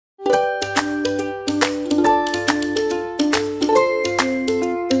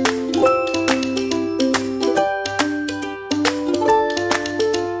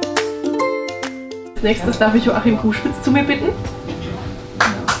nächstes darf ich Joachim Gruschwitz zu mir bitten.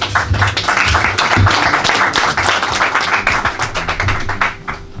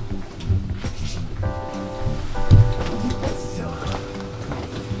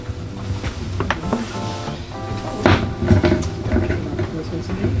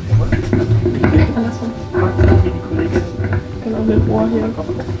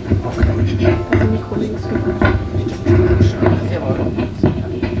 Hier. Also Mikro links gebracht.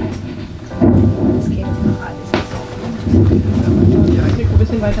 Das geht noch alles. Ja, ich ein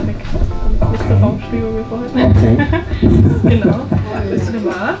bisschen weiter weg. Nicht so Raumschwingung wie vorhin. Okay. Genau. Das ist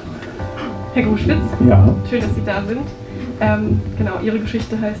wahr. Herr Gruschwitz, ja. Schön, dass Sie da sind. Genau, Ihre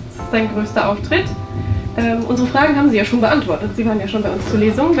Geschichte heißt Sein größter Auftritt. Unsere Fragen haben Sie ja schon beantwortet. Sie waren ja schon bei uns zur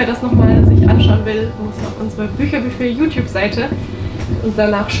Lesung. Wer das nochmal sich anschauen will, muss auf unsere Bücherbüffet YouTube-Seite und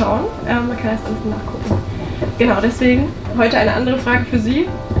danach schauen. Man kann es alles nachgucken. Genau, deswegen heute eine andere Frage für Sie.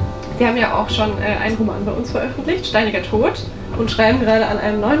 Sie haben ja auch schon einen Roman bei uns veröffentlicht, Steiniger Tod, und schreiben gerade an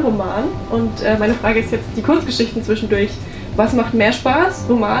einem neuen Roman. Und meine Frage ist jetzt die Kurzgeschichten zwischendurch. Was macht mehr Spaß?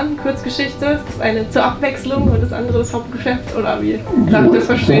 Roman, Kurzgeschichte? Ist das eine zur Abwechslung und das andere das Hauptgeschäft? Oder wie darf ich das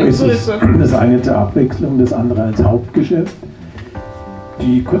verstehen? So ist es. Das eine zur Abwechslung, das andere als Hauptgeschäft.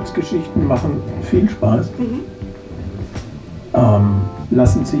 Die Kurzgeschichten machen viel Spaß.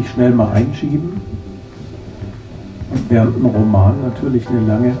 Lassen sich schnell mal einschieben, während ein Roman natürlich eine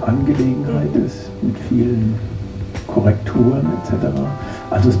lange Angelegenheit ist, mit vielen Korrekturen etc.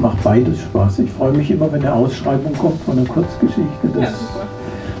 Also es macht beides Spaß. Ich freue mich immer, wenn eine Ausschreibung kommt von einer Kurzgeschichte. Das ja, super.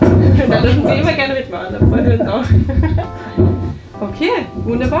 Da dürfen Sie immer gerne mitmachen, da freuen wir uns auch. Okay,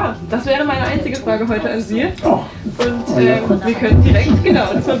 wunderbar. Das wäre meine einzige Frage heute an Sie. Oh. Und wir können direkt,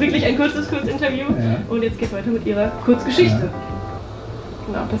 genau, das war wirklich ein kurzes Kurzinterview. Ja. Und jetzt geht es weiter mit Ihrer Kurzgeschichte. Ja.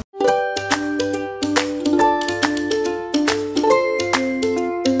 Genau, das